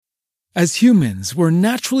As humans, we're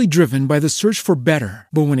naturally driven by the search for better.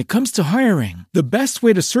 But when it comes to hiring, the best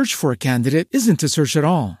way to search for a candidate isn't to search at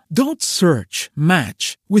all. Don't search,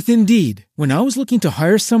 match with Indeed. When I was looking to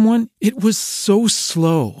hire someone, it was so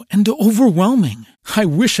slow and overwhelming. I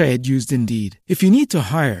wish I had used Indeed. If you need to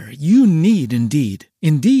hire, you need Indeed.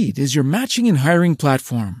 Indeed is your matching and hiring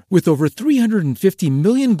platform with over 350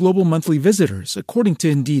 million global monthly visitors, according to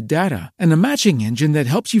Indeed data, and a matching engine that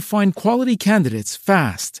helps you find quality candidates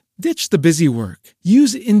fast. Ditch the busy work.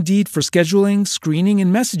 Use Indeed for scheduling, screening,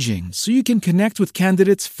 and messaging so you can connect with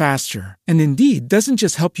candidates faster. And Indeed doesn't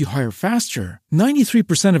just help you hire faster.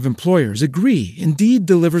 93% of employers agree Indeed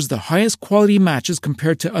delivers the highest quality matches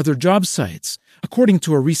compared to other job sites, according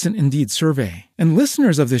to a recent Indeed survey. And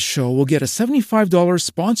listeners of this show will get a $75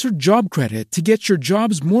 sponsored job credit to get your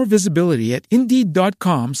jobs more visibility at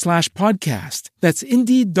Indeed.com/podcast. That's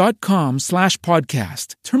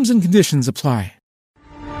Indeed.com/podcast. Terms and conditions apply.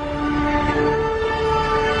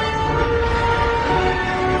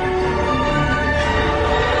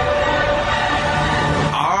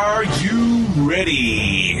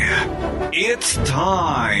 Ready. It's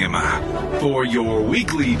time for your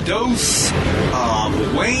weekly dose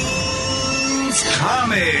of Wayne's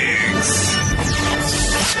Comics.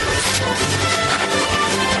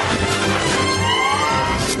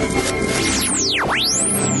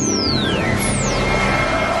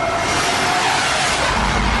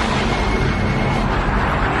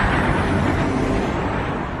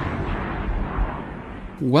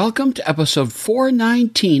 Welcome to episode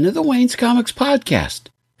 419 of the Wayne's Comics Podcast.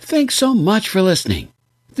 Thanks so much for listening.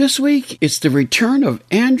 This week, it's the return of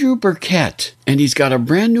Andrew Birkett, and he's got a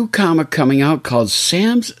brand new comic coming out called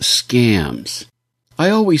Sam's Scams. I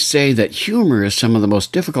always say that humor is some of the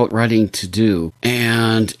most difficult writing to do,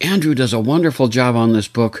 and Andrew does a wonderful job on this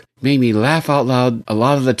book, made me laugh out loud a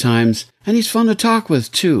lot of the times, and he's fun to talk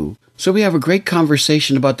with too. So we have a great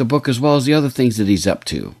conversation about the book as well as the other things that he's up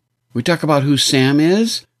to. We talk about who Sam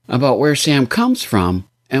is, about where Sam comes from,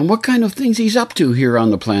 and what kind of things he's up to here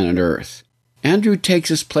on the planet Earth. Andrew takes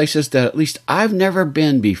us places that at least I've never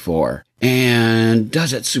been before, and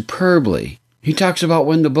does it superbly. He talks about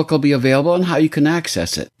when the book will be available and how you can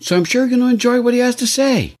access it. So I'm sure you're going to enjoy what he has to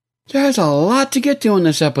say. There's a lot to get to in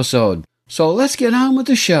this episode, so let's get on with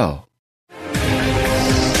the show.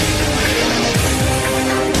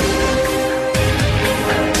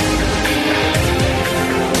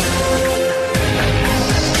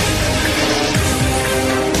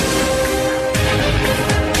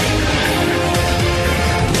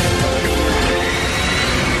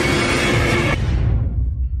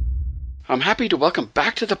 I'm happy to welcome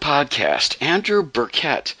back to the podcast Andrew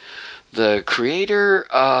Birkett, the creator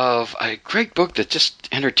of a great book that just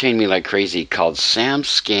entertained me like crazy called Sam's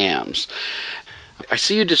Scams. I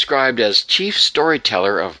see you described as chief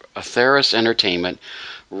storyteller of Atheros Entertainment,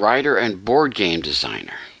 writer and board game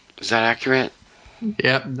designer. Is that accurate?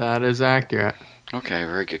 Yep, that is accurate. Okay,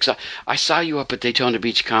 very good. So I saw you up at Daytona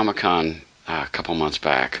Beach Comic Con a couple months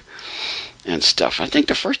back and stuff. I think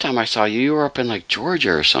the first time I saw you, you were up in like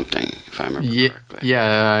Georgia or something, if I remember correctly.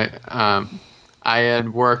 Yeah, I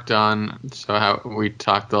had worked on, so how we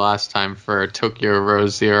talked the last time, for Tokyo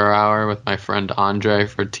Rose Zero Hour with my friend Andre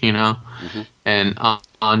Fortino. Mm-hmm. And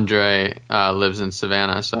Andre lives in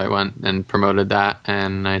Savannah, so I went and promoted that,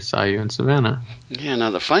 and I saw you in Savannah. Yeah, now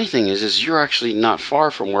the funny thing is you're actually not far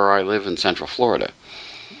from where I live in Central Florida.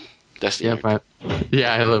 That's the I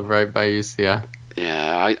live right by UCF.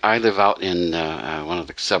 Yeah, I live out in one of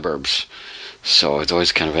the suburbs, so it's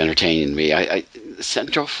always kind of entertaining to me.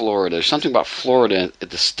 Central Florida, there's something about Florida,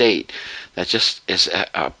 the state, that just is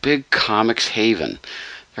a big comics haven.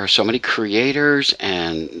 There are so many creators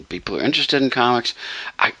and people who are interested in comics.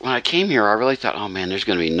 When I came here, I really thought, oh man, there's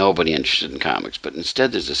going to be nobody interested in comics. But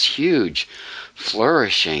instead, there's this huge,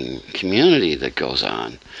 flourishing community that goes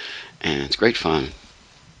on, and it's great fun.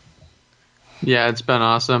 Yeah, it's been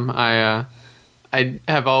awesome. I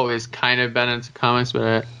have always kind of been into comics,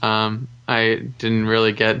 but I didn't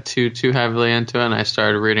really get too heavily into it, and I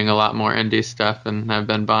started reading a lot more indie stuff, and I've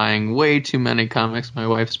been buying way too many comics. My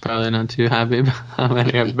wife's probably not too happy about how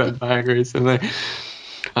many I've been buying recently.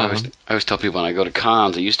 I always tell people when I go to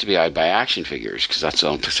cons, it used to be I'd buy action figures because that's the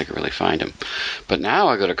only place I could really find them. But now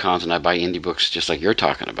I go to cons and I buy indie books just like you're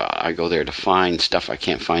talking about. I go there to find stuff I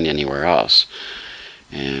can't find anywhere else.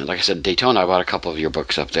 And like I said, Daytona, I bought a couple of your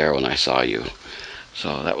books up there when I saw you.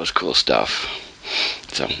 So that was cool stuff.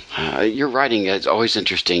 So your writing is always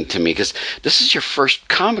interesting to me because this is your first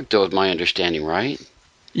comic, though, is my understanding, right?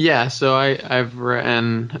 Yeah, so I've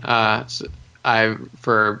written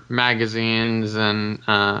for magazines, and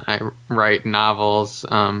I write novels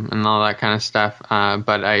and all that kind of stuff.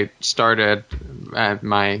 But I started at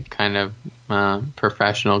my kind of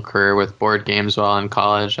professional career with board games while in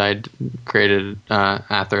college. I created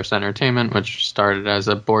Athos Entertainment, which started as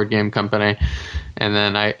a board game company, and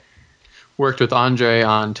then I worked with Andre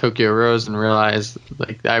on Tokyo Rose and realized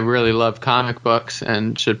like I really love comic books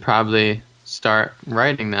and should probably start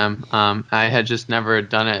writing them. I had just never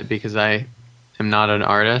done it because I am not an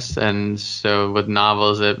artist, and so with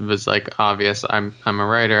novels it was like obvious. I'm a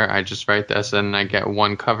writer. I just write this and I get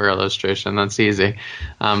one cover illustration. That's easy.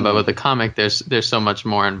 But with a comic, there's so much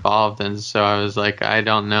more involved, and so I was like, I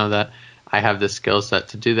don't know that I have the skill set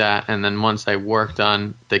to do that. And then once I worked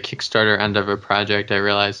on the Kickstarter end of a project, I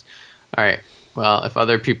realized, all right, well, if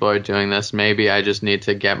other people are doing this, maybe I just need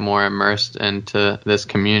to get more immersed into this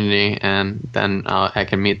community, and then I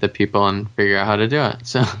can meet the people and figure out how to do it.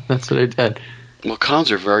 So that's what I did. Well,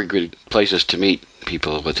 cons are very good places to meet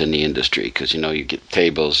people within the industry because, you get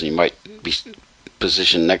tables and you might be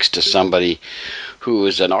positioned next to somebody who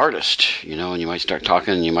is an artist, and you might start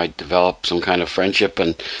talking and you might develop some kind of friendship,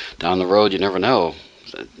 and down the road, you never know,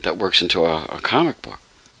 that works into a comic book.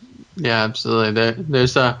 Yeah, absolutely.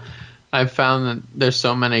 I've found that there's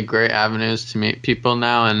so many great avenues to meet people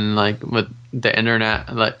now, and like with the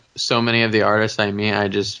internet, like so many of the artists I meet, I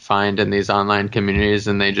just find in these online communities,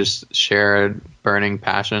 and they just share a burning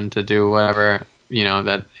passion to do whatever,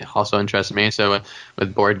 that also interests me. So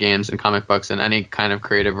with board games and comic books and any kind of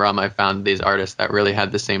creative realm, I found these artists that really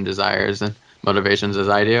had the same desires and motivations as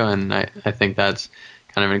I do, and I think that's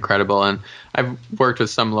kind of incredible. And I've worked with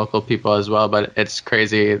some local people as well, but it's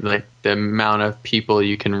crazy like the amount of people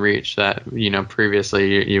you can reach that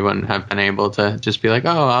previously you wouldn't have been able to just be like,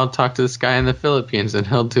 oh, I'll talk to this guy in the Philippines and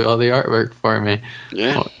he'll do all the artwork for me.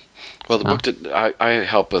 Yeah. Well, the book that I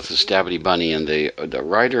help with is Stabity Bunny, and the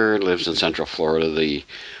writer lives in Central Florida, the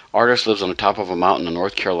artist lives on the top of a mountain in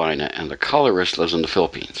North Carolina, and the colorist lives in the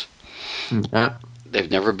Philippines. Yeah. They've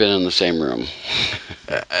never been in the same room.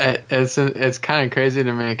 It's kind of crazy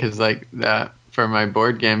to me because for my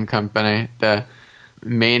board game company, the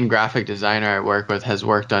main graphic designer I work with has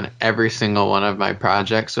worked on every single one of my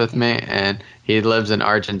projects with me, and he lives in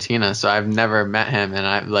Argentina, so I've never met him,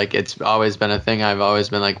 and it's always been a thing. I've always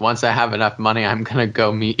been like, once I have enough money, I'm gonna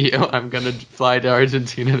go meet you. I'm gonna fly to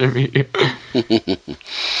Argentina to meet you.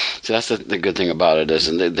 So that's the good thing about it is,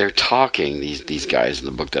 and they're talking, these guys in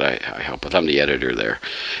the book that I help with. I'm the editor there,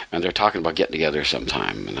 and they're talking about getting together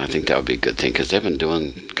sometime, and I think that would be a good thing because they've been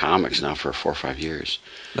doing comics now for 4 or 5 years.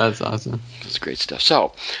 That's awesome. That's great stuff.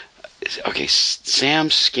 So, okay, Sam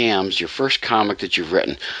Scams, your first comic that you've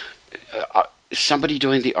written. Is somebody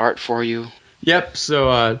doing the art for you? Yep.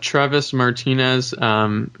 So Travis Martinez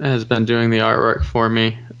has been doing the artwork for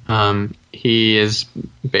me. He is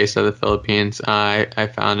based out of the Philippines. I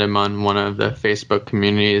found him on one of the Facebook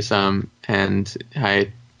communities, and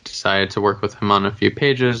I decided to work with him on a few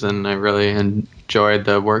pages, and I really enjoyed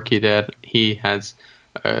the work he did. He has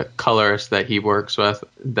a colorist that he works with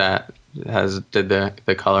that did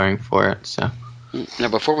the coloring for it. So now,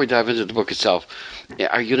 before we dive into the book itself,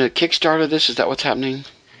 are you going to Kickstarter this? Is that what's happening?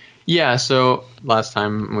 Yeah, so last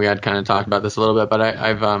time we had kind of talked about this a little bit, but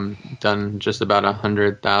I've done just about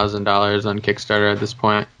 $100,000 on Kickstarter at this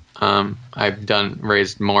point. I've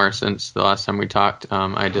raised more since the last time we talked.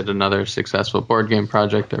 I did another successful board game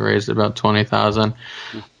project that raised about $20,000.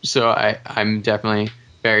 So I'm definitely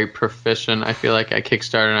very proficient. I feel like at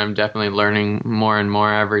Kickstarter, and I'm definitely learning more and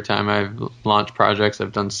more every time I've launched projects.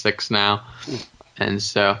 I've done 6 now, and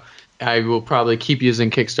so I will probably keep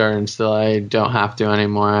using Kickstarter until I don't have to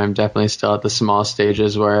anymore. I'm definitely still at the small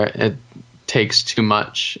stages where it takes too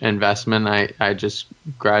much investment. I just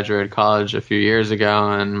graduated college a few years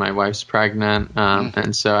ago, and my wife's pregnant,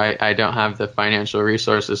 and so I don't have the financial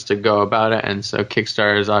resources to go about it. And so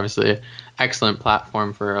Kickstarter is obviously an excellent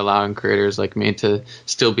platform for allowing creators like me to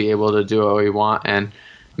still be able to do what we want and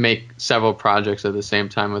make several projects at the same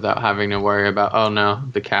time without having to worry about, oh no,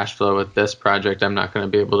 the cash flow with this project, I'm not going to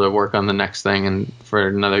be able to work on the next thing and for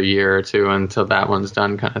another year or two until that one's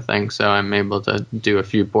done, kind of thing. So I'm able to do a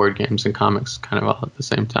few board games and comics kind of all at the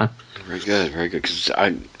same time. Very good, very good. Because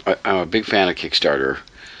I'm a big fan of Kickstarter.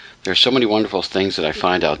 There's so many wonderful things that I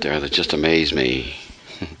find out there that just amaze me.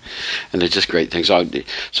 And they're just great things.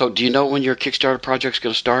 So do you know when your Kickstarter project's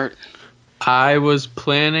going to start? I was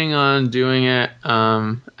planning on doing it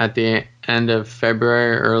at the end of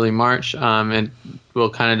February, early March. It will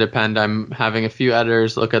kind of depend. I'm having a few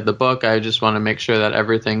editors look at the book. I just want to make sure that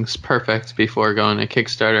everything's perfect before going to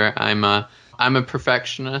Kickstarter. I'm a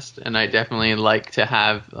perfectionist, and I definitely like to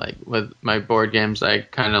have, like with my board games, I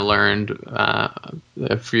kind of learned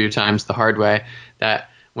a few times the hard way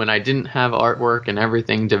that when I didn't have artwork and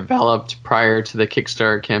everything developed prior to the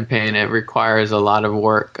Kickstarter campaign, it requires a lot of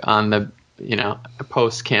work on the,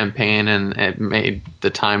 post campaign, and it made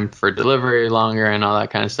the time for delivery longer and all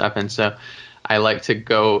that kind of stuff. And so I like to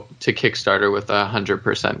go to Kickstarter with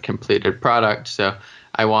 100% completed product. So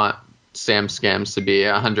I want Sam Scams to be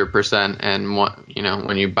 100%, and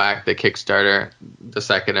when you back the Kickstarter, the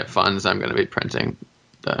second it funds, I'm going to be printing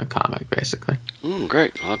the comic, basically.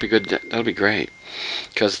 Great. Well, that'd be good. That'll be great,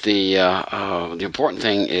 because the important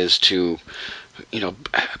thing is to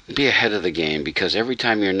be ahead of the game, because every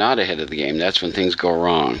time you're not ahead of the game, that's when things go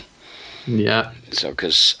wrong. Yeah. So,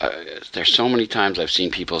 because there's so many times I've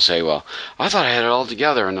seen people say, well, I thought I had it all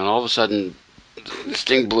together, and then all of a sudden this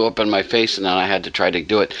thing blew up in my face, and then I had to try to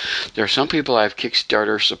do it. There are some people I've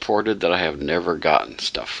Kickstarter supported that I have never gotten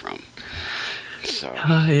stuff from. So.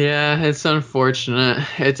 Yeah, it's unfortunate.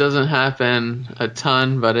 It doesn't happen a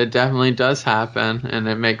ton, but it definitely does happen, and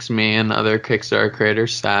it makes me and other Kickstarter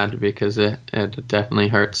creators sad, because it definitely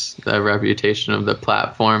hurts the reputation of the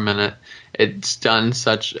platform, and it's done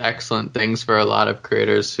such excellent things for a lot of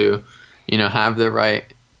creators who, have the right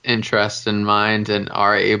interest in mind and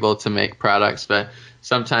are able to make products. But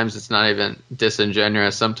sometimes it's not even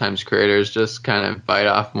disingenuous. Sometimes creators just kind of bite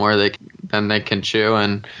off more than they can chew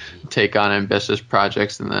and take on ambitious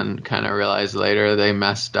projects, and then kind of realize later they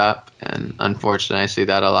messed up. And unfortunately, I see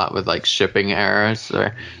that a lot with like shipping errors,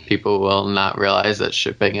 where people will not realize that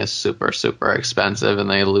shipping is super, super expensive, and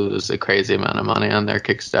they lose a crazy amount of money on their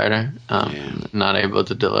Kickstarter, not able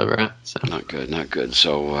to deliver it. So. Not good.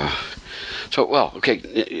 So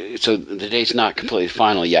the date's not completely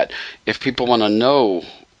final yet. If people want to know,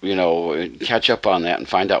 catch up on that and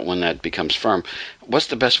find out when that becomes firm, what's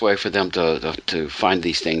the best way for them to find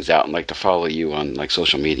these things out and to follow you on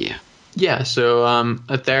social media? Yeah, so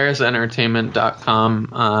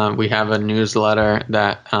AtherisEntertainment.com, we have a newsletter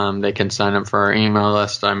that they can sign up for our email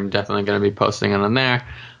list. I'm definitely going to be posting it on there.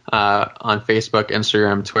 On Facebook,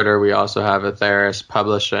 Instagram, Twitter, we also have Atheris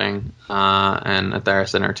Publishing and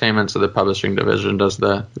Atheris Entertainment. So the publishing division does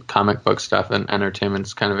the comic book stuff, and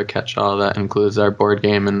entertainment's kind of a catch-all that includes our board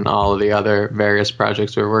game and all of the other various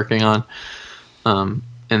projects we're working on. And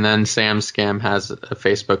then Sam Scam has a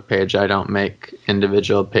Facebook page. I don't make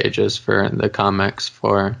individual pages for the comics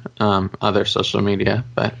for other social media,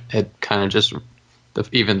 but it kind of just...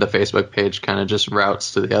 even the Facebook page kind of just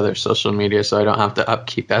routes to the other social media, so I don't have to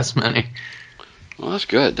upkeep as many. Well, that's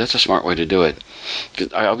good. That's a smart way to do it.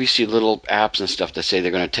 'Cause I always see little apps and stuff that say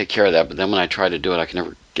they're going to take care of that, but then when I try to do it, I can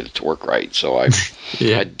never get it to work right. So I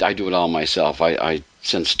do it all myself. I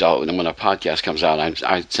send stuff, and when a podcast comes out,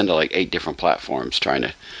 I send to 8 different platforms trying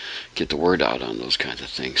to get the word out on those kinds of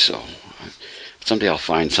things. So someday I'll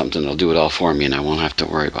find something that'll do it all for me, and I won't have to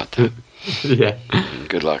worry about that. Yeah.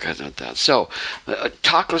 Good luck with that. So,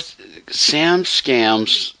 talk with Sam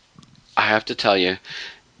Scams, I have to tell you,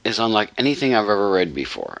 is unlike anything I've ever read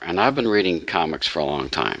before. And I've been reading comics for a long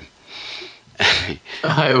time.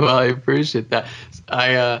 I appreciate that.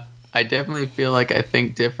 I definitely feel like I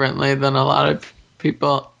think differently than a lot of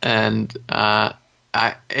people. And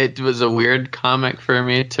it was a weird comic for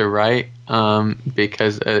me to write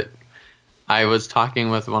because I was talking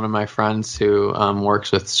with one of my friends who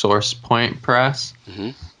works with Source Point Press,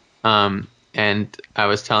 and I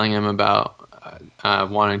was telling him about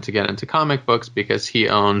wanting to get into comic books because he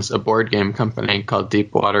owns a board game company called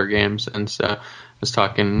Deepwater Games. And so I was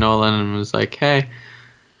talking to Nolan and was like, hey,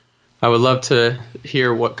 I would love to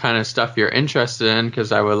hear what kind of stuff you're interested in,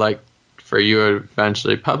 because I would like for you to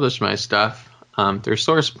eventually publish my stuff through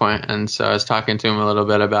SourcePoint. And so I was talking to him a little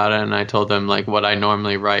bit about it, and I told him what I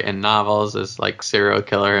normally write in novels is serial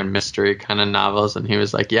killer and mystery kind of novels, and he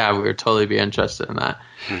was like, yeah, we would totally be interested in that.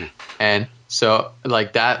 And so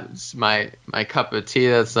that's my cup of tea.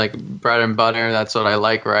 That's bread and butter. That's what I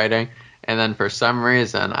like writing. And then for some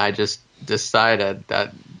reason I just decided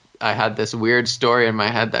that I had this weird story in my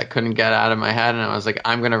head that couldn't get out of my head, and I was like,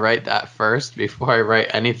 I'm gonna write that first before I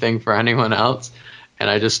write anything for anyone else. And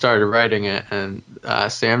I just started writing it, and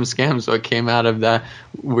Sam Scams what came out of that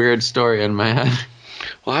weird story in my head.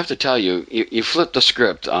 Well, I have to tell you, you flipped the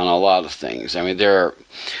script on a lot of things. I mean,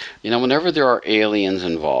 whenever there are aliens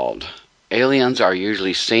involved, aliens are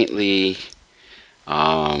usually saintly,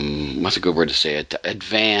 what's a good word to say it,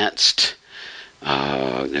 advanced,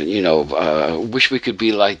 wish we could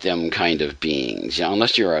be like them kind of beings.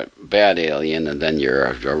 Unless you're a bad alien, and then you're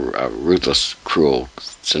a ruthless, cruel,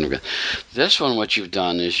 cynical. This one, what you've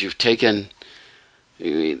done is you've taken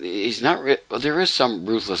He's not. Well, there is some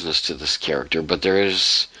ruthlessness to this character, but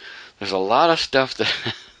there's a lot of stuff that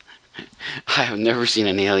I have never seen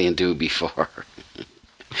an alien do before.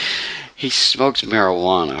 He smokes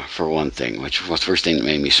marijuana, for one thing, which was the first thing that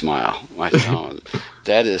made me smile. I thought,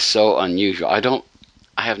 that is so unusual.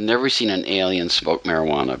 I have never seen an alien smoke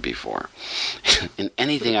marijuana before in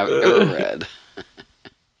anything I've ever read.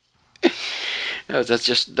 That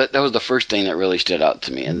was the first thing that really stood out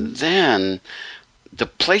to me. And then the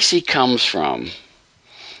place he comes from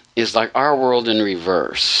is like our world in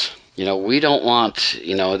reverse. We don't want,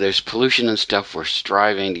 there's pollution and stuff. We're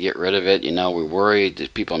striving to get rid of it. We're worried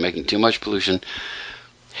that people are making too much pollution.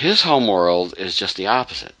 His home world is just the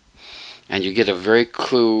opposite. And you get a very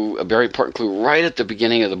important clue right at the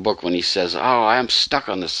beginning of the book when he says, I am stuck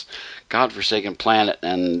on this godforsaken planet,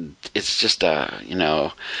 and it's just and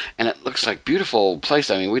it looks like a beautiful place.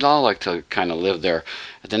 I mean, we'd all like to kind of live there.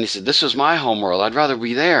 And then he said, this is my home world. I'd rather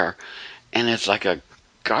be there. And it's like a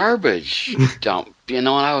garbage dump, and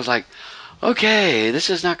I was like, okay, this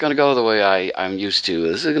is not going to go the way I'm used to.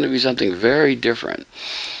 This is going to be something very different.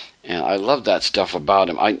 And I love that stuff about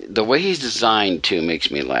him. The way he's designed, too, makes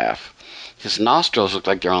me laugh. His nostrils look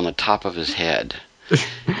like they're on the top of his head.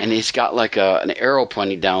 And he's got like an arrow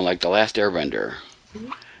pointing down like the Last Airbender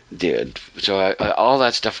did. So all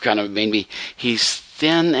that stuff kind of made me... He's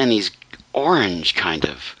thin and he's orange, kind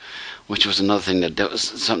of, which was another thing that was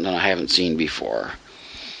something that I haven't seen before.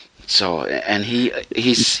 So, and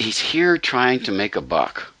he's here trying to make a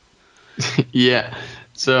buck. Yeah.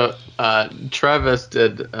 So Travis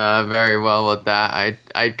did very well with that.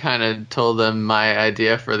 I kind of told him my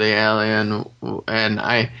idea for the alien, and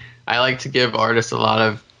I like to give artists a lot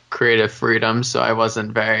of creative freedom, so I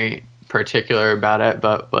wasn't very particular about it,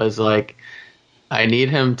 but was like, I need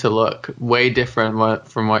him to look way different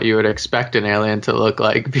from what you would expect an alien to look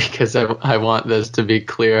like, because I want this to be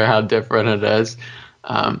clear how different it is.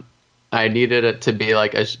 I needed it to be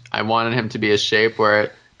like I wanted him to be a shape where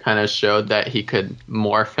it kind of showed that he could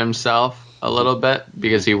morph himself a little bit,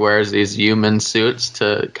 because he wears these human suits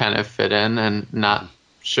to kind of fit in and not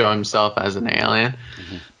show himself as an alien.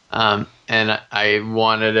 Mm-hmm. And I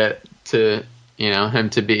wanted it to, him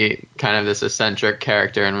to be kind of this eccentric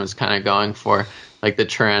character, and was kind of going for like the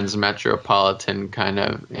trans-metropolitan kind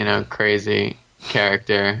of, crazy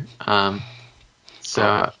character.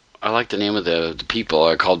 So I like the name of the people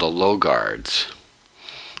are called the Low Guards.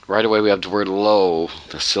 Right away we have the word low,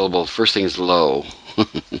 the syllable, first thing is low.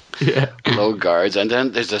 Yeah. Low Guards. And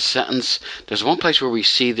then there's a sentence, there's one place where we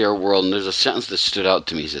see their world, and there's a sentence that stood out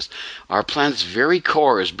to me. It says, our planet's very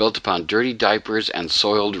core is built upon dirty diapers and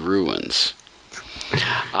soiled ruins.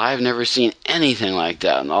 I've never seen anything like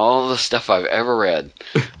that in all the stuff I've ever read.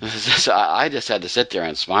 I just had to sit there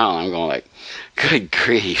and smile, and I'm going like, good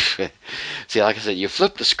grief. See, like I said, you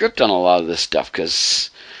flip the script on a lot of this stuff, because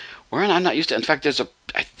I'm not used to it. In fact,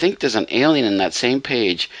 I think there's an alien in that same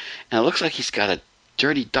page, and it looks like he's got a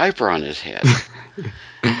dirty diaper on his head.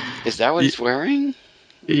 Is that what he's wearing?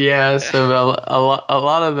 Yeah, so a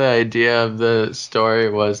lot of the idea of the story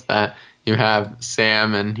was that you have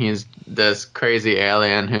Sam, and he's this crazy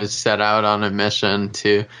alien who's set out on a mission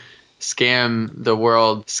to scam the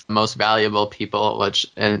world's most valuable people, which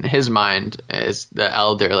in his mind is the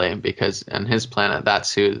elderly, because on his planet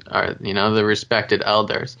that's who are, the respected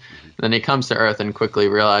elders. Then he comes to Earth and quickly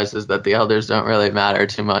realizes that the elders don't really matter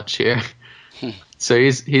too much here. So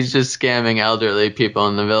he's just scamming elderly people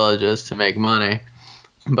in the villages to make money.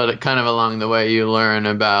 But kind of along the way, you learn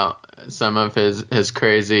about some of his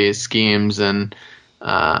crazy schemes and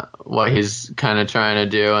what he's kind of trying to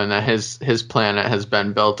do, and that his planet has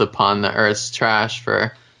been built upon the Earth's trash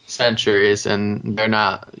for centuries, and they're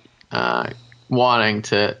not wanting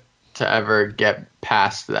to ever get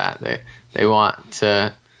past that. They want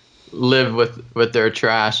to live with their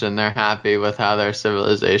trash, and they're happy with how their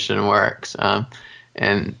civilization works.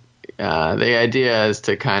 And the idea is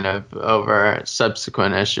to kind of, over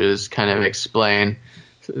subsequent issues, kind of explain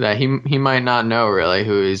that he might not know really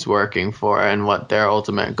who he's working for and what their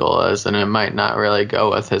ultimate goal is, and it might not really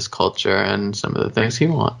go with his culture and some of the things he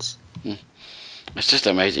wants. It's just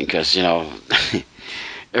amazing because,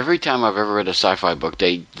 every time I've ever read a sci-fi book,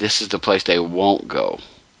 this is the place they won't go.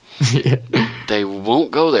 Yeah. They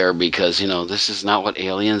won't go there because, this is not what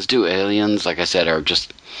aliens do. Aliens, like I said, are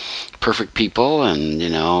just perfect people, and,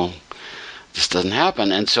 this doesn't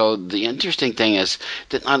happen. And so the interesting thing is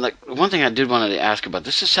that, one thing I did want to ask about,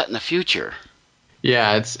 this is set in the future.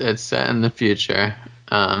 Yeah, it's set in the future,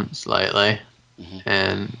 slightly. Mm-hmm.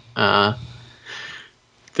 And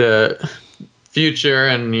future,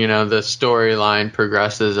 and the storyline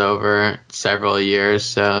progresses over several years,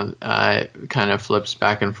 so it kind of flips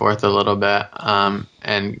back and forth a little bit,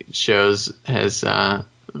 and shows his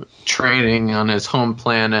training on his home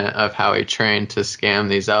planet of how he trained to scam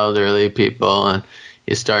these elderly people, and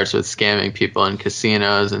he starts with scamming people in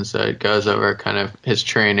casinos, and so it goes over kind of his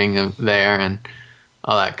training there and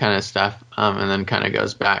all that kind of stuff, and then kind of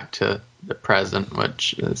goes back to the present,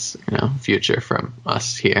 which is future from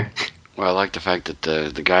us here. Well, I like the fact that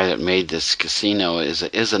the guy that made this casino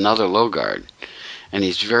is another Logard, and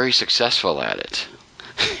he's very successful at it.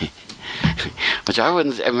 Which I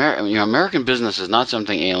wouldn't. American business is not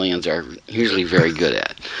something aliens are usually very good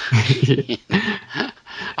at.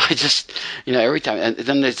 I just, every time, and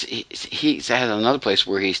then he's at another place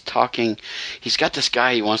where he's talking. He's got this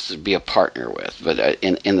guy he wants to be a partner with, but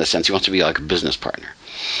in the sense he wants to be like a business partner.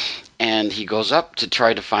 And he goes up to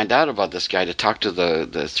try to find out about this guy, to talk to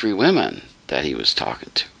the three women that he was talking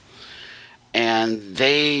to. And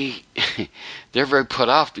they're very put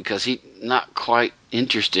off because he's not quite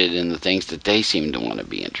interested in the things that they seem to want to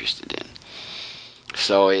be interested in.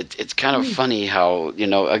 So it's kind of funny how,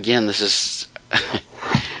 again, this is,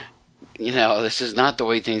 this is not the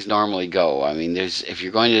way things normally go. I mean, there's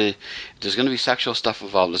going to be sexual stuff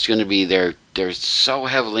involved. It's going to be, they're so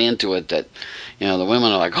heavily into it that, the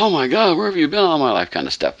women are like, oh my God, where have you been all my life, kind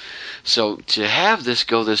of stuff. So to have this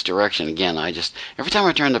go this direction, again, every time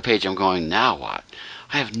I turn the page, I'm going, now what?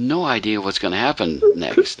 I have no idea what's going to happen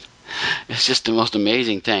next. It's just the most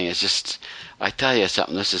amazing thing. It's just, I tell you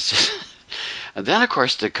something, this is just... And then, of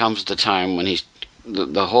course, there comes the time when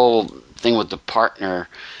the whole thing with the partner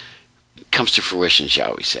comes to fruition,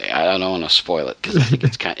 shall we say. I don't want to spoil it because I think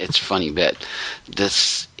it's a funny bit.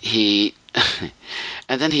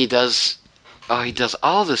 And then he does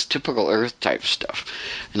all this typical Earth type stuff.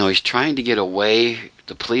 He's trying to get away.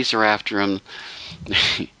 The police are after him.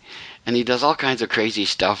 And he does all kinds of crazy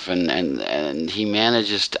stuff, and he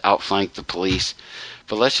manages to outflank the police.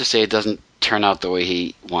 But let's just say it doesn't turn out the way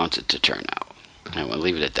he wants it to turn out. I will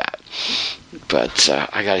leave it at that. But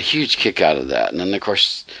I got a huge kick out of that. And then, of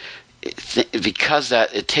course, because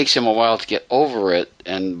it takes him a while to get over it,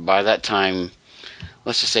 and by that time,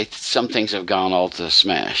 let's just say some things have gone all to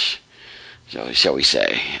smash, shall we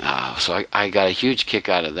say. So I got a huge kick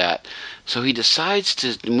out of that. So he decides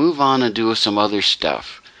to move on and do some other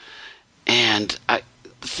stuff. And the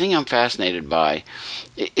thing I'm fascinated by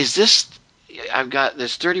is this.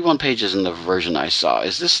 There's 31 pages in the version I saw.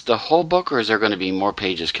 Is this the whole book, or is there going to be more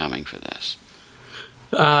pages coming for this?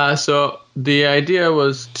 So the idea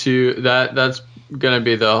was that's going to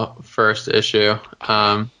be the first issue.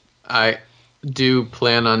 I do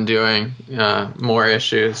plan on doing more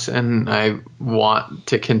issues, and I want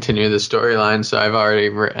to continue the storyline, so I've already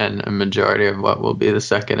written a majority of what will be the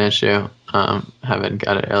second issue. Haven't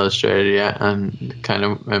got it illustrated yet.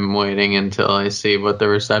 I'm waiting until I see what the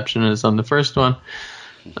reception is on the first one.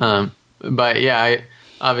 But yeah, I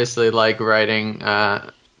obviously like writing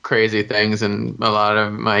crazy things, and a lot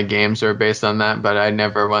of my games are based on that, but I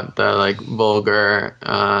never want the vulgar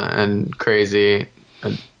and crazy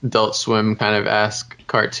Adult Swim kind of esque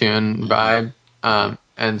cartoon vibe.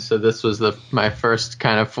 And so this was my first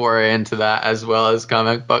kind of foray into that, as well as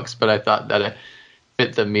comic books, but I thought that it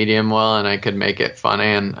fit the medium well and I could make it funny,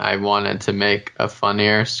 and I wanted to make a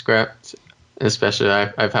funnier script. Especially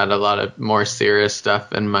I've had a lot of more serious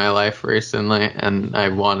stuff in my life recently, and I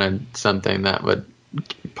wanted something that would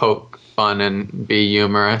poke fun and be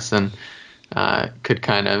humorous, and could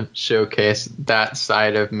kind of showcase that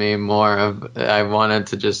side of me more. I wanted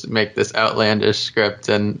to just make this outlandish script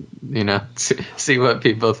and see what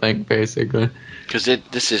people think, basically. Because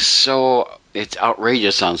it's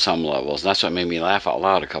outrageous on some levels. That's what made me laugh out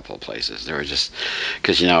loud a couple of places. They were just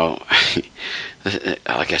because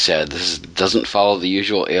like I said, this doesn't follow the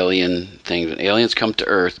usual alien thing. When aliens come to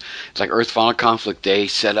Earth, it's like Earth Final Conflict. They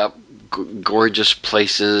set up gorgeous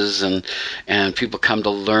places, and people come to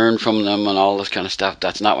learn from them and all this kind of stuff.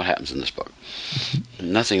 That's not what happens in this book.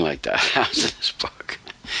 Nothing like that happens in this book.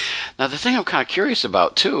 Now, the thing I'm kind of curious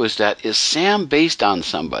about too is Sam based on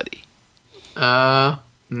somebody? Not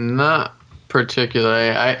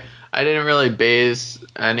particularly. I didn't really base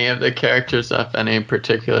any of the characters off any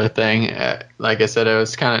particular thing. Like I said, it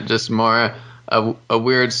was kind of just more a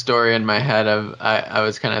weird story in my head of I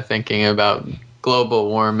was kind of thinking about global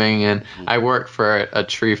warming, and I work for a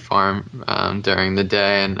tree farm during the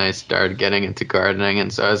day, and I started getting into gardening,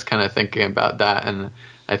 and so I was kind of thinking about that, and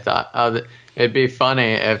I thought, it'd be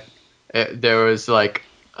funny if there was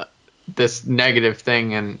this negative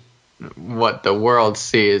thing, and what the world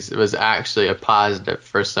sees was actually a positive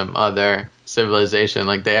for some other civilization.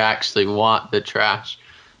 Like, they actually want the trash.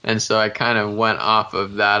 And so I kind of went off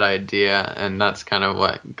of that idea, and that's kind of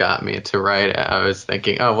what got me to write it. I was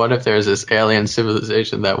thinking, oh, what if there's this alien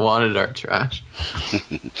civilization that wanted our trash?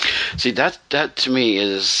 See, that to me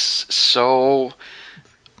is so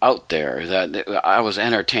out there that I was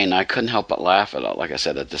entertained. I couldn't help but laugh at it. Like I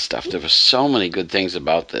said, at this stuff. There were so many good things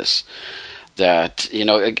about this that,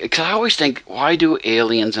 because I always think, why do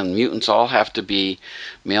aliens and mutants all have to be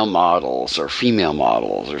male models or female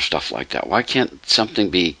models or stuff like that? Why can't something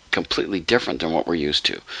be completely different than what we're used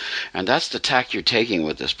to? And that's the tack you're taking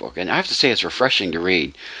with this book. And I have to say, it's refreshing to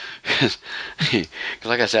read. Because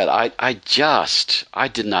like I said, I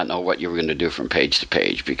did not know what you were going to do from page to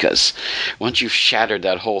page, because once you've shattered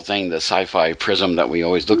that whole thing, the sci-fi prism that we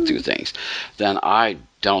always look through things, then I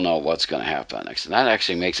don't know what's going to happen next. And that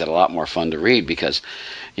actually makes it a lot more fun to read, because,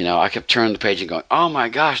 I kept turning the page and going, oh my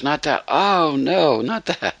gosh, not that. Oh no, not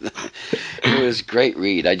that. It was a great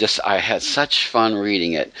read. I had such fun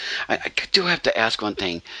reading it. I do have to ask one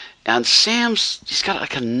thing. And he's got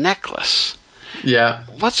like a necklace. Yeah.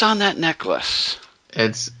 What's on that necklace?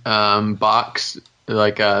 It's box,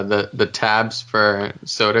 like the tabs for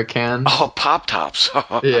soda cans. Oh, Pop Tops.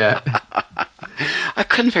 Yeah. I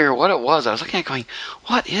couldn't figure out what it was. I was looking at it going,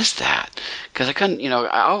 what is that? Because I couldn't,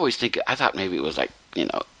 I thought maybe it was like,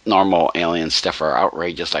 normal alien stuff or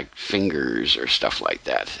outrageous like fingers or stuff like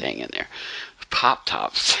that hanging there. Pop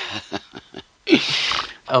Tops.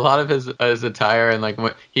 A lot of his attire, and like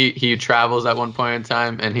he travels at one point in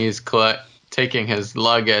time, and he's taking his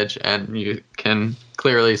luggage, and you can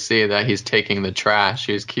clearly see that he's taking the trash.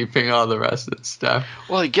 He's keeping all the rest of the stuff.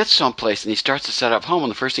 Well, he gets someplace and he starts to set up home,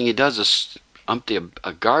 and the first thing he does is empty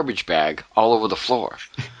a garbage bag all over the floor.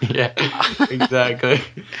 Yeah, exactly.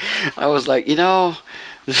 I was like,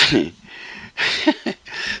 see,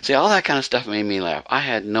 all that kind of stuff made me laugh. I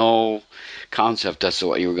had no concept as to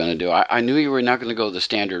what you were going to do. I knew you were not going to go the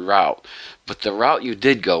standard route, but the route you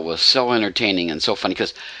did go was so entertaining and so funny,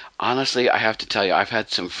 because honestly, I have to tell you, I've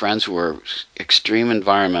had some friends who were extreme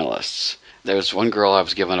environmentalists. There was one girl I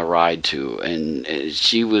was given a ride to, and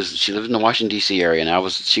she lived in the Washington D.C. area,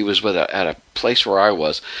 and she was at a place where I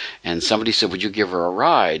was, and somebody said, "Would you give her a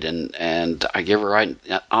ride?" And I gave her a ride.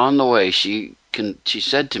 And on the way, she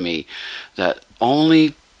said to me that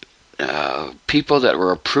only people that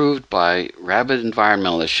were approved by rabid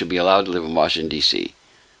environmentalists should be allowed to live in Washington D.C.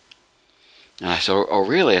 And I said, "Oh,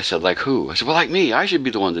 really?" I said, "Like who?" I said, "Well, like me. I should be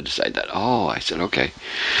the one to decide that." Oh, I said, "Okay."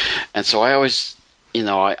 And so I always,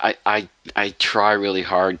 I try really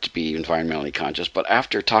hard to be environmentally conscious, but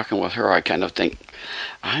after talking with her, I kind of think,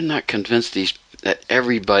 I'm not convinced that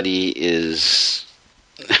everybody is,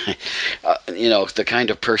 the kind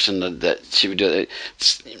of person that she would do.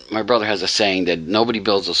 My brother has a saying that nobody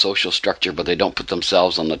builds a social structure, but they don't put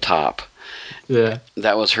themselves on the top. Yeah.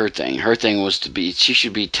 That was her thing. Her thing was she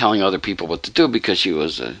should be telling other people what to do, because she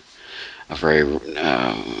was a very,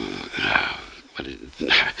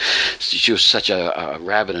 she was such a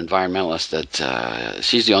rabid environmentalist that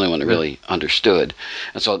she's the only one that really understood.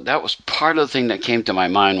 And so that was part of the thing that came to my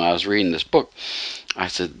mind when I was reading this book. I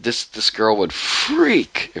said, this girl would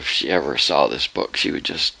freak if she ever saw this book. She would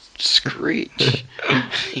just screech.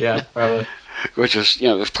 Yeah, probably. Which was,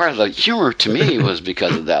 part of the humor to me was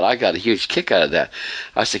because of that. I got a huge kick out of that.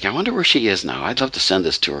 I was thinking, I wonder where she is now. I'd love to send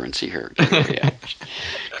this to her and see her reaction.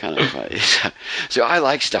 Kind of funny. So I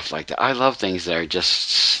like stuff like that. I love things that are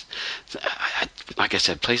just, like I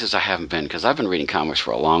said, places I haven't been, because I've been reading comics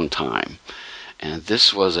for a long time. And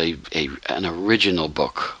this was an original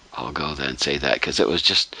book. I'll go there and say that, because it was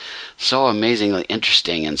just so amazingly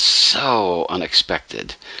interesting and so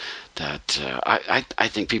unexpected that I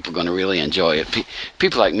think people are going to really enjoy it.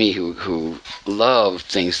 People like me who love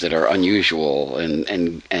things that are unusual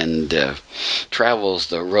and travels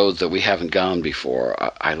the roads that we haven't gone before.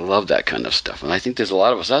 I love that kind of stuff, and I think there's a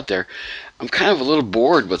lot of us out there. I'm kind of a little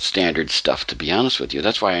bored with standard stuff, to be honest with you.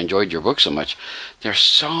 That's why I enjoyed your book so much. There's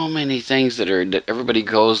so many things that everybody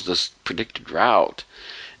goes this predicted route,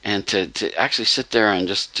 and to actually sit there and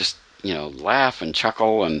just laugh and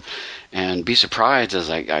chuckle and be surprised as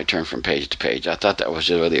I turn from page to page. I thought that was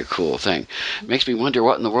really a cool thing. It makes me wonder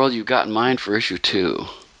what in the world you got in mind for issue 2.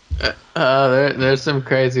 There's some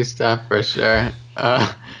crazy stuff for sure.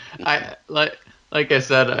 I like I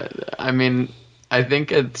said, I mean, I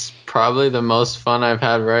think it's probably the most fun I've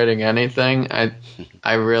had writing anything.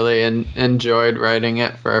 I really enjoyed writing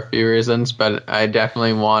it for a few reasons, but I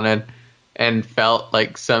definitely wanted and felt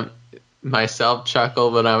like myself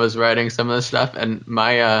chuckle when I was writing some of the stuff, and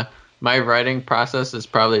my writing process is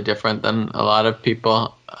probably different than a lot of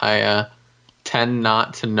people. I tend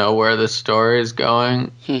not to know where the story is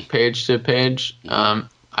going page to page.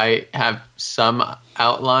 I have some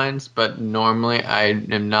outlines, but normally I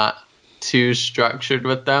am not too structured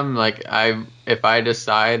with them. Like if I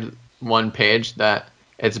decide one page that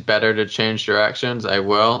it's better to change directions, I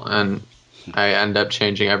will, and I end up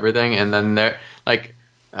changing everything. And then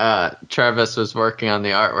Travis was working on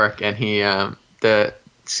the artwork, and he the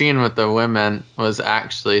scene with the women was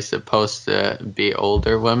actually supposed to be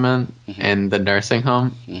older women in the nursing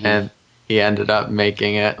home, and he ended up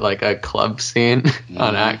making it like a club scene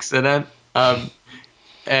on accident.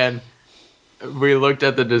 And we looked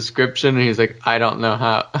at the description, and he's like, I don't know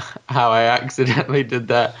how I accidentally did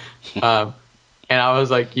that. And I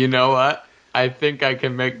was like, you know what? I think I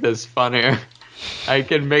can make this funnier. I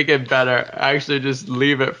can make it better. Actually, just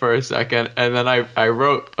leave it for a second. And then I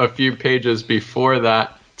wrote a few pages before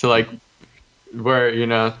that to like where,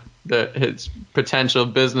 his potential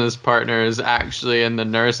business partner is actually in the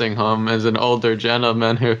nursing home as an older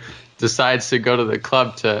gentleman who decides to go to the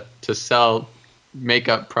club to sell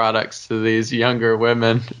makeup products to these younger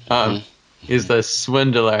women. He's the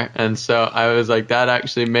swindler. And so I was like, that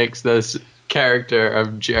actually makes this character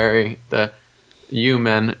of Jerry, the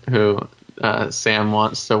human who Sam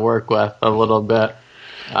wants to work with, a little bit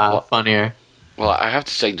funnier. Well, I have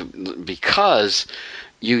to say, because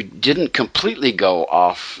you didn't completely go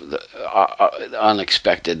off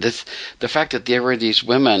unexpected. The fact that there were these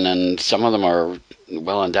women, and some of them are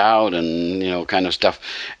well endowed and kind of stuff,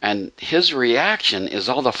 and his reaction is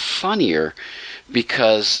all the funnier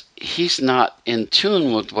because he's not in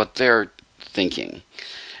tune with what they're thinking.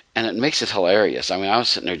 And it makes it hilarious. I mean, I was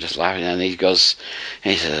sitting there just laughing, and he goes,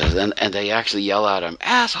 and he says, and they actually yell at him,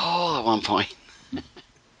 "Asshole!" at one point,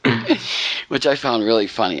 which I found really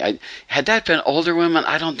funny. Had that been older women,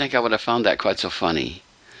 I don't think I would have found that quite so funny,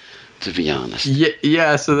 to be honest.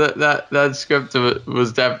 Yeah. So that script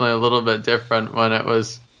was definitely a little bit different when it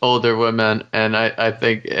was older women, and I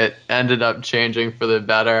think it ended up changing for the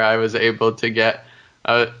better. I was able to get.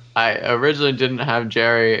 I originally didn't have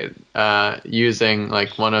Jerry using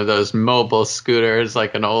like one of those mobile scooters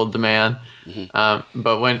like an old man.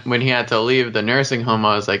 But when he had to leave the nursing home,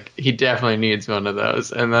 I was like, he definitely needs one of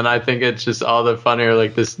those. And then I think it's just all the funnier,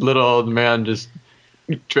 like this little old man just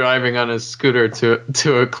driving on his scooter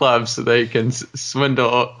to a club so they can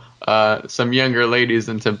swindle some younger ladies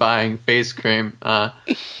into buying face cream.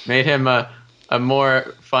 Made him a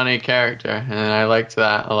more funny character, and I liked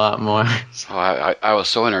that a lot more. So I was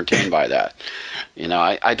so entertained by that.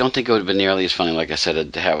 I don't think it would have been nearly as funny, like I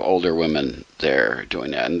said, to have older women there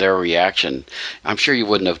doing that, and their reaction. I'm sure you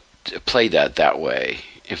wouldn't have played that way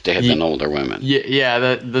if they had been older women. Yeah,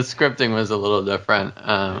 the scripting was a little different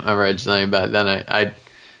originally, but then I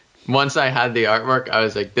once I had the artwork, I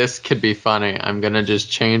was like, this could be funny. I'm gonna just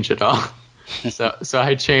change it all. So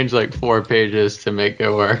I changed like 4 pages to make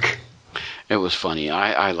it work. It was funny.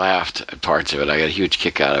 I laughed at parts of it. I got a huge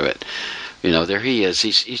kick out of it. There he is.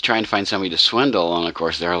 He's trying to find somebody to swindle, and of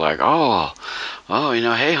course they're like, oh,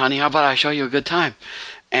 hey honey, how about I show you a good time?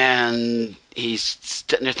 And he's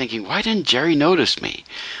sitting there thinking, why didn't Jerry notice me?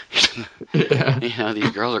 Yeah.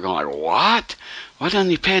 These girls are going like, what? Why didn't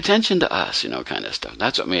he pay attention to us? Kind of stuff.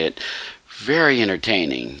 That's what made it very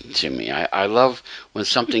entertaining to me. I love when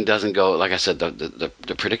something doesn't go, like I said,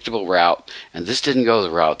 the predictable route, and this didn't go the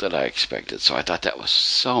route that I expected. So I thought that was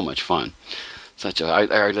so much fun. I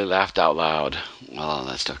really laughed out loud, all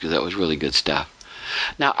that stuff, because that was really good stuff.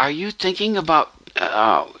 Now, are you thinking about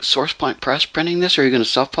SourcePoint Press printing this, or are you going to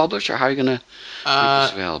self-publish, or how are you going to make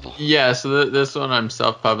this available? Yeah, so this one I'm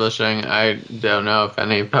self-publishing. I don't know if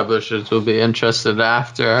any publishers will be interested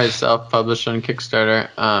after I self-publish on Kickstarter.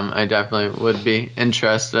 I definitely would be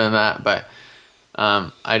interested in that, but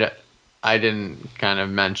I didn't kind of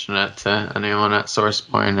mention it to anyone at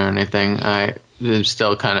SourcePoint or anything. I'm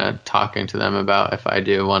still kind of talking to them about if I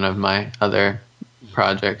do one of my other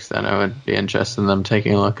projects, then I would be interested in them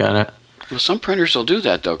taking a look at it. Well, some printers will do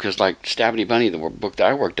that, though, because like Stabby Bunny, the book that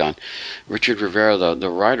I worked on, Richard Rivera, the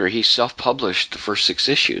writer, he self-published the first 6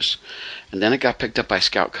 issues, and then it got picked up by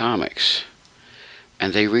Scout Comics,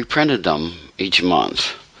 and they reprinted them each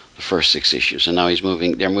month, the first 6 issues, and now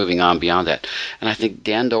they're moving on beyond that. And I think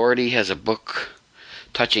Dan Doherty has a book,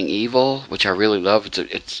 Touching Evil, which I really love.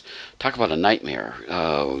 It's talk about a nightmare.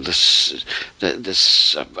 This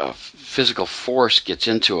physical force gets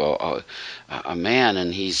into a man,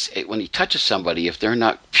 and when he touches somebody, if they're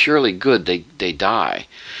not purely good, they die,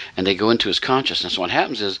 and they go into his consciousness. What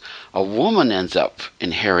happens is a woman ends up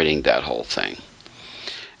inheriting that whole thing,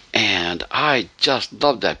 And I just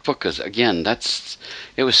loved that book because, again,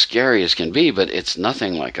 it was scary as can be, but it's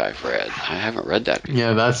nothing like I've read. I haven't read that before.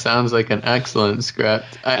 Yeah, that sounds like an excellent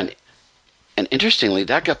script. And interestingly,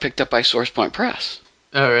 that got picked up by SourcePoint Press.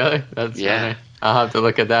 Oh, really? That's funny. I'll have to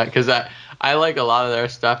look at that because I like a lot of their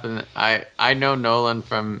stuff, and I know Nolan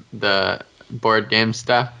from the board game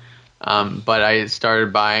stuff, but I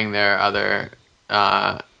started buying their other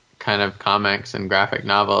kind of comics and graphic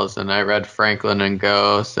novels, and I read Franklin and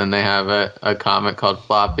Ghost, and they have a comic called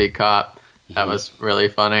Floppy Cop that was really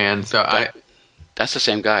funny, and so that's the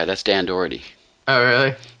same guy. That's Dan Doherty. Oh,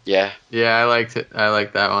 really? Yeah. Yeah, I liked it. I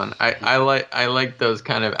like that one. I like those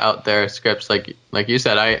kind of out there scripts. Like you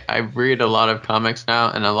said, I read a lot of comics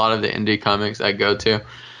now, and a lot of the indie comics I go to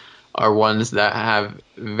are ones that have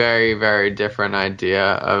very, very different idea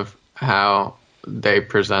of how they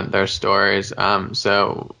present their stories.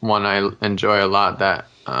 So one I enjoy a lot that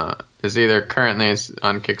is either currently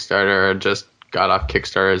on Kickstarter or just got off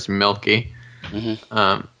Kickstarter is Milky.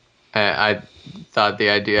 Mm-hmm. I thought the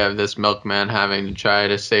idea of this milkman having to try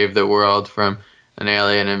to save the world from an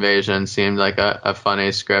alien invasion seemed like a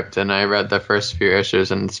funny script, and I read the first few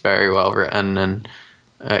issues, and it's very well written, and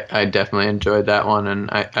I definitely enjoyed that one, and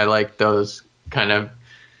I like those kind of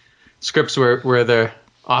scripts where the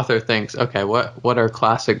author thinks, okay, what are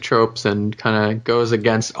classic tropes, and kind of goes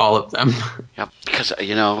against all of them. Yeah, because,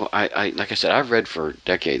 I like I said, I've read for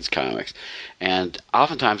decades comics, and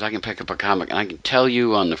oftentimes I can pick up a comic and I can tell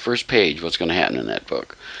you on the first page what's going to happen in that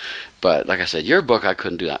book. But like I said, your book, I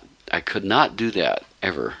couldn't do that. I could not do that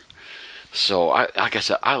ever. So, like I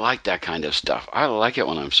said, I like that kind of stuff. I like it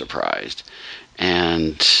when I'm surprised.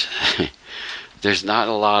 And there's not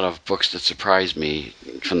a lot of books that surprise me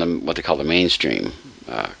from what they call the mainstream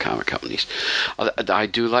comic companies. I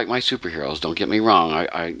do like my superheroes, don't get me wrong.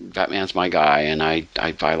 Batman's my guy, and I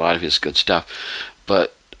buy a lot of his good stuff.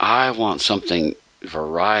 But I want something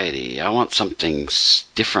variety. I want something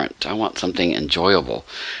different. I want something enjoyable.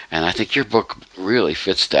 And I think your book really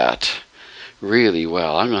fits that really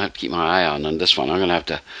well. I'm going to have to keep my eye on this one. I'm going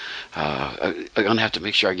to have to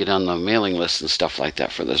make sure I get on the mailing list and stuff like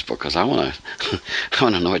that for this book, because I want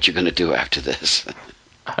to know what you're going to do after this.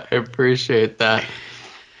 I appreciate that.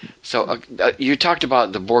 So you talked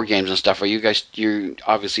about the board games and stuff. You're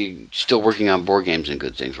obviously still working on board games and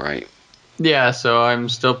good things, right? Yeah, so I'm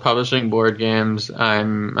still publishing board games.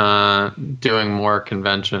 I'm doing more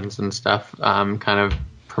conventions and stuff, kind of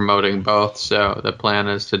promoting both. So the plan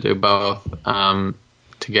is to do both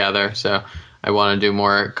together. So I want to do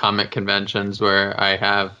more comic conventions where I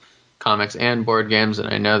have comics and board games,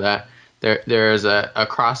 and I know that there is a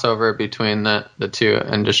crossover between the two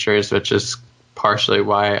industries, which is partially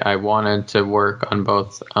why I wanted to work on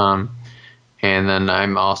both. And then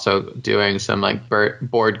I'm also doing some like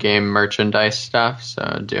board game merchandise stuff,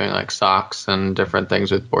 so doing like socks and different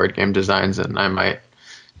things with board game designs, and I might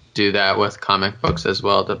do that with comic books as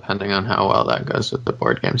well, depending on how well that goes with the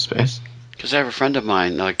board game space. Because I have a friend of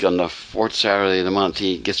mine, like on the fourth Saturday of the month,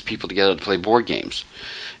 he gets people together to play board games.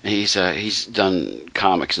 And he's done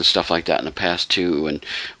comics and stuff like that in the past too, and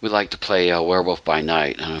we like to play Werewolf by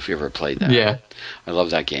Night. I don't know if you ever played that. Yeah. I love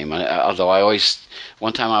that game.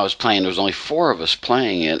 One time I was playing, there was only 4 of us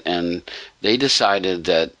playing it, and they decided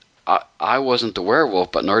that I wasn't the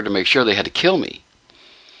werewolf, but in order to make sure, they had to kill me.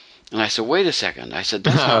 And I said, wait a second. I said,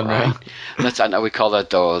 that's not right. I know we call that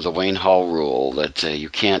the Wayne Hall rule, that you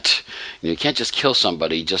can't just kill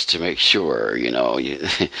somebody just to make sure. You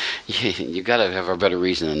got to have a better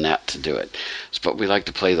reason than that to do it. But we like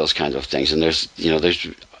to play those kinds of things. And there's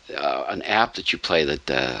an app that you play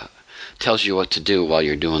that tells you what to do while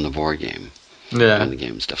you're doing the board game. Yeah. And the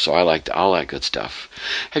game and stuff. So I like all that good stuff.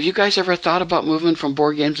 Have you guys ever thought about moving from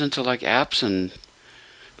board games into like apps and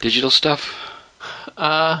digital stuff?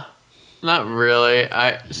 Not really.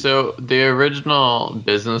 So the original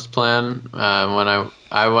business plan, when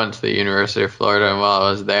I went to the University of Florida, and while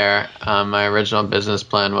I was there, my original business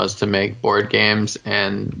plan was to make board games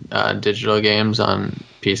and digital games on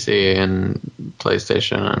PC and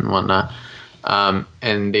PlayStation and whatnot.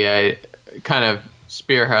 And the kind of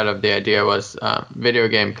spearhead of the idea was video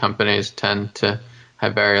game companies tend to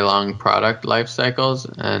have very long product life cycles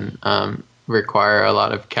and require a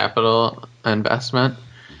lot of capital investment.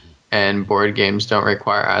 And board games don't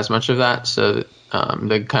require as much of that. So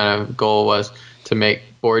the kind of goal was to make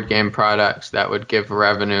board game products that would give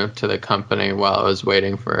revenue to the company while it was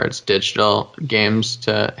waiting for its digital games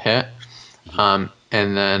to hit. And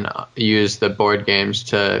then use the board games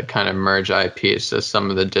to kind of merge IPs. So some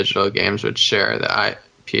of the digital games would share the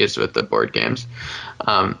IPs with the board games.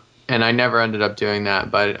 and I never ended up doing that,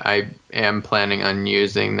 but I am planning on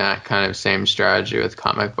using that kind of same strategy with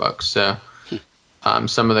comic books. So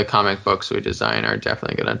some of the comic books we design are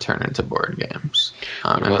definitely going to turn into board games,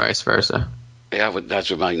 and vice versa. Yeah, that's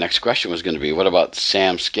what my next question was going to be. What about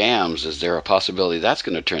Sam Scams? Is there a possibility that's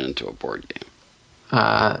going to turn into a board game?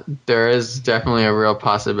 There is definitely a real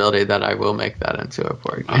possibility that I will make that into a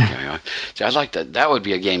board game. Okay. See, I'd like that. That would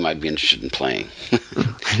be a game I'd be interested in playing.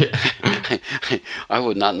 I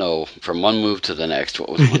would not know from one move to the next what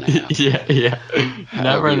was going to happen. Yeah.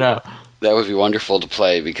 Never know. That would be wonderful to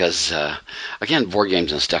play because, again, board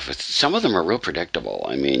games and stuff, some of them are real predictable.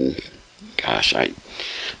 I mean, gosh,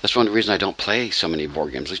 that's one of the reasons I don't play so many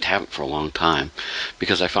board games, at least haven't for a long time,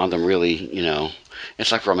 because I found them really,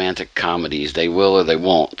 it's like romantic comedies. They will or they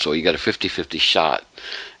won't, so you got a 50-50 shot.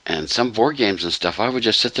 And some board games and stuff, I would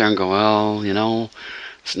just sit there and go, well,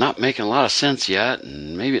 it's not making a lot of sense yet,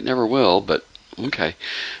 and maybe it never will, but okay.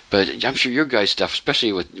 But I'm sure your guys' stuff,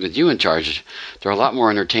 especially with you in charge, they're a lot more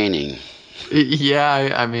entertaining.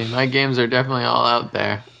 Yeah, I mean, my games are definitely all out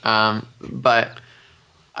there. But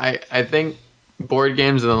I think board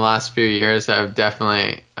games in the last few years have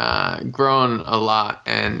definitely grown a lot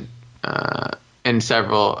and in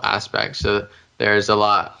several aspects. So there's a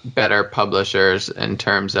lot better publishers in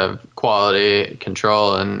terms of quality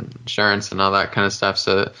control and insurance and all that kind of stuff.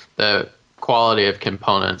 So the quality of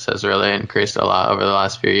components has really increased a lot over the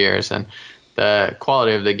last few years, and the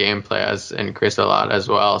quality of the gameplay has increased a lot as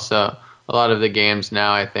well. So a lot of the games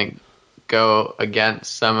now, I think, go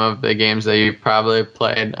against some of the games that you probably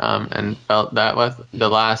played and felt that with the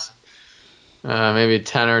last maybe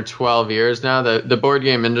 10 or 12 years now. The board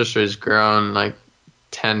game industry has grown like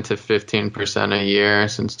 10 to 15% a year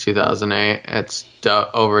since 2008. It's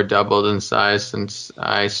over doubled in size since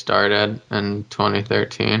I started in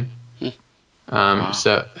 2013. Wow.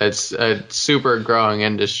 So it's a super growing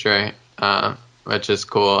industry, which is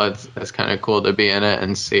cool. It's kind of cool to be in it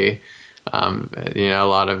and see, a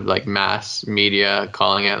lot of like mass media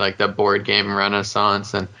calling it like the board game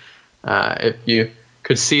renaissance. And if you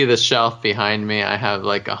could see the shelf behind me, I have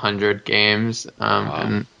like 100 games,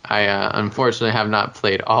 and I unfortunately have not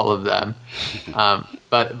played all of them.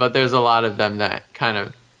 But there's a lot of them that kind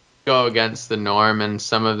of go against the norm, and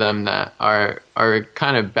some of them that are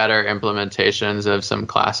kind of better implementations of some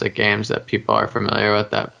classic games that people are familiar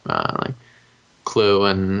with, that like Clue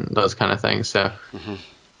and those kind of things. So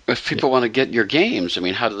if people want to get your games, I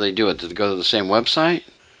mean, how do they do it? Do they go to the same website?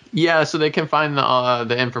 Yeah, so they can find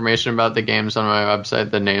the information about the games on my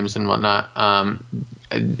website, the names and whatnot.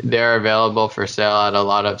 They're available for sale at a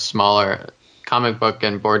lot of smaller comic book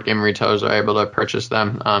and board game retailers are able to purchase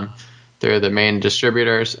them through the main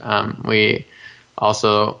distributors. We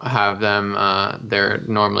also have them, they're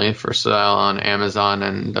normally for sale on Amazon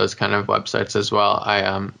and those kind of websites as well.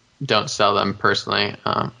 I don't sell them personally.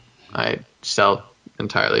 I sell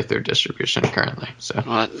entirely through distribution currently. So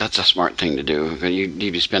well, that's a smart thing to do. You'd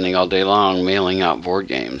be spending all day long mailing out board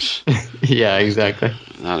games. Yeah, exactly.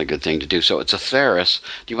 Not a good thing to do. So it's Atheris.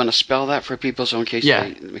 Do you want to spell that for people so in case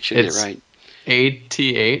they make sure you get it right?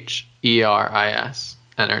 ATHERIS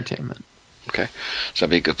Entertainment. Okay, so that'd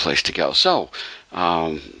be a good place to go. So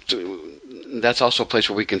that's also a place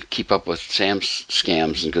where we can keep up with Sam's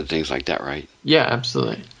scams and good things like that, right? Yeah,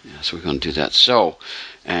 absolutely. Yeah, so we're going to do that. So,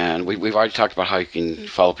 and we've already talked about how you can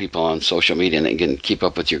follow people on social media and again keep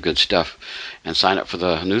up with your good stuff and sign up for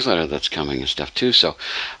the newsletter that's coming and stuff too. So,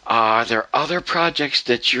 are there other projects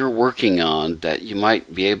that you're working on that you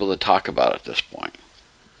might be able to talk about at this point?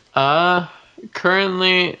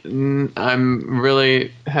 Currently, I'm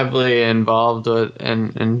really heavily involved with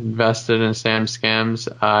and invested in Sam Scams.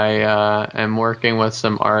 I am working with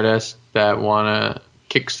some artists that want to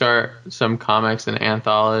kickstart some comics and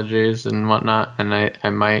anthologies and whatnot, and I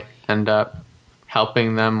might end up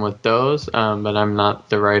helping them with those, but I'm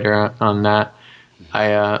not the writer on that.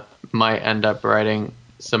 I might end up writing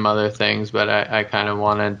some other things, but I kind of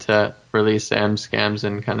wanted to release Sam Scams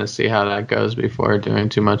and kind of see how that goes before doing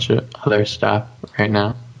too much other stuff right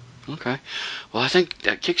now. Okay. Well, I think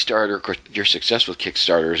that Kickstarter, of course, your success with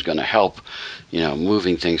Kickstarter is going to help,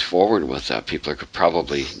 moving things forward with that. People are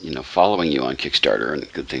probably, following you on Kickstarter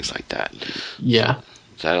and good things like that. Yeah.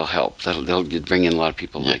 So that'll help. They'll bring in a lot of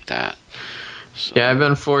people like that. So. Yeah, I've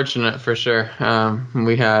been fortunate for sure.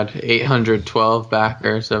 We had 812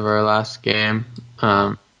 backers of our last game.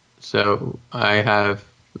 So I have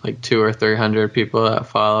like 200 or 300 people that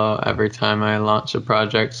follow every time I launch a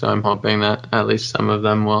project. So I'm hoping that at least some of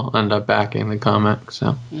them will end up backing the comic.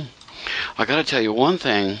 So I got to tell you one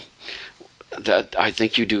thing that I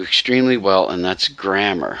think you do extremely well, and that's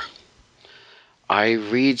grammar. I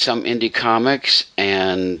read some indie comics,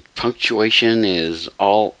 and punctuation is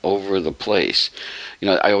all over the place.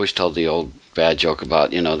 I always tell the old bad joke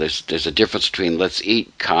about, there's a difference between let's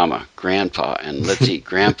eat, grandpa, and let's eat,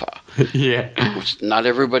 grandpa. Yeah. Which not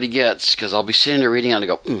everybody gets, because I'll be sitting there reading and I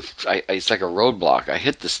go, it's like a roadblock. I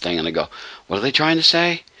hit this thing and I go, what are they trying to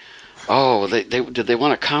say? Oh, did they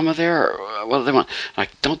want a comma there? Or what do they want? I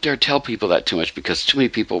don't dare tell people that too much, because too many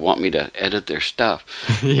people want me to edit their stuff.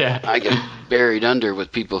 Yeah. I get buried under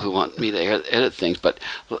with people who want me to edit things. But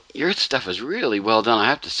your stuff is really well done, I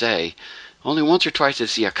have to say. Only once or twice I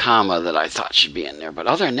see a comma that I thought should be in there. But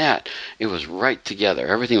other than that, it was right together.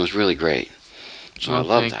 Everything was really great. So I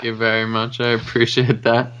love that. Thank you very much. I appreciate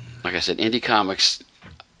that. Like I said, indie comics,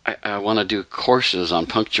 I want to do courses on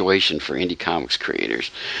punctuation for indie comics creators.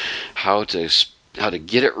 How to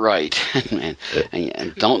get it right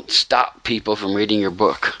and don't stop people from reading your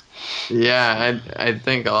book. Yeah, I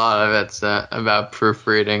think a lot of it's about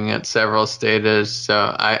proofreading at several stages.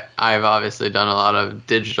 So I've obviously done a lot of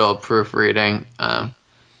digital proofreading,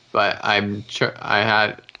 but I'm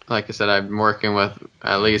working with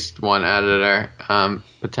at least one editor,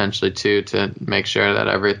 potentially two, to make sure that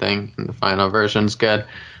everything in the final version's good.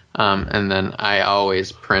 And then I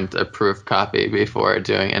always print a proof copy before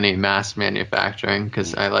doing any mass manufacturing,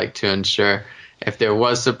 because I like to ensure if there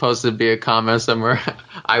was supposed to be a comma somewhere,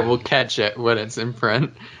 I will catch it when it's in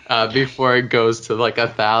print before it goes to like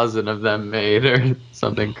 1,000 of them made or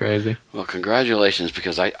something crazy. Well, congratulations,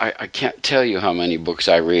 because I can't tell you how many books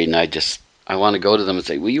I read, and I want to go to them and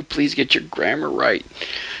say, will you please get your grammar right?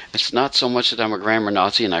 It's not so much that I'm a grammar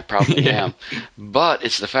Nazi, and I probably am, but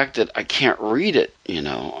it's the fact that I can't read it.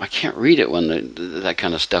 I can't read it when that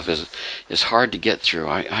kind of stuff is hard to get through.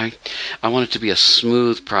 I want it to be a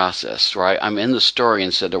smooth process, right? I'm in the story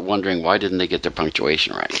instead of wondering why didn't they get their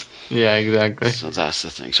punctuation right. Yeah, exactly. So that's the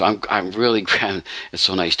thing. So I'm really glad. It's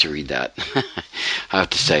so nice to read that, I have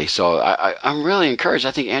to say. So I'm really encouraged.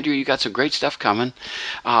 I think, Andrew, you got some great stuff coming.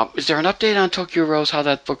 Is there an update on Tokyo Rose, how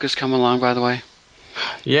that book is coming along, by the way?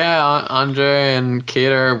 Yeah, Andre and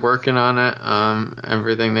Kate are working on it.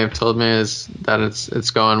 Everything they've told me is that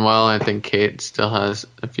it's going well. I think Kate still has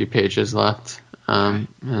a few pages left, and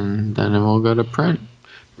then it will go to print.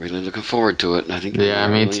 Really looking forward to it. And I think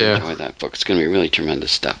me too. Enjoy that book. It's going to be really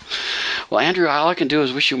tremendous stuff. Well, Andrew, all I can do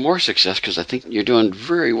is wish you more success, because I think you're doing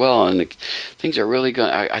very well, and things are really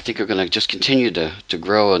going. I think are going to just continue to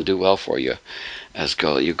grow and do well for you as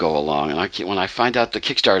you go along. And when I find out the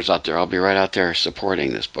Kickstarter's out there, I'll be right out there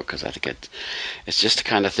supporting this book, because I think it's just the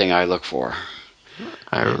kind of thing I look for.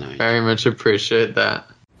 I very much appreciate that.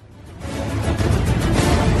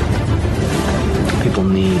 People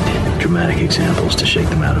need dramatic examples to shake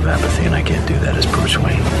them out of apathy, and I can't do that as Bruce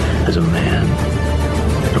Wayne. As a man,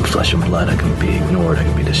 from flesh and blood, I can be ignored, I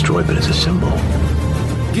can be destroyed, but as a symbol.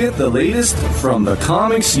 Get the latest from the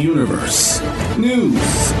comics universe.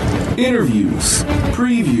 News, interviews,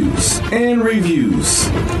 previews, and reviews.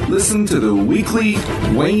 Listen to the weekly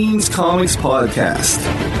Wayne's Comics podcast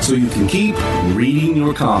so you can keep reading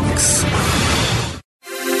your comics.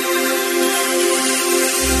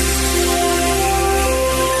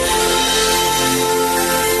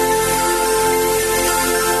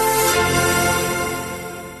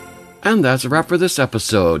 And that's a wrap for this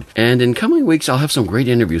episode. And in coming weeks, I'll have some great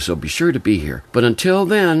interviews, so be sure to be here. But until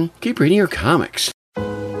then, keep reading your comics.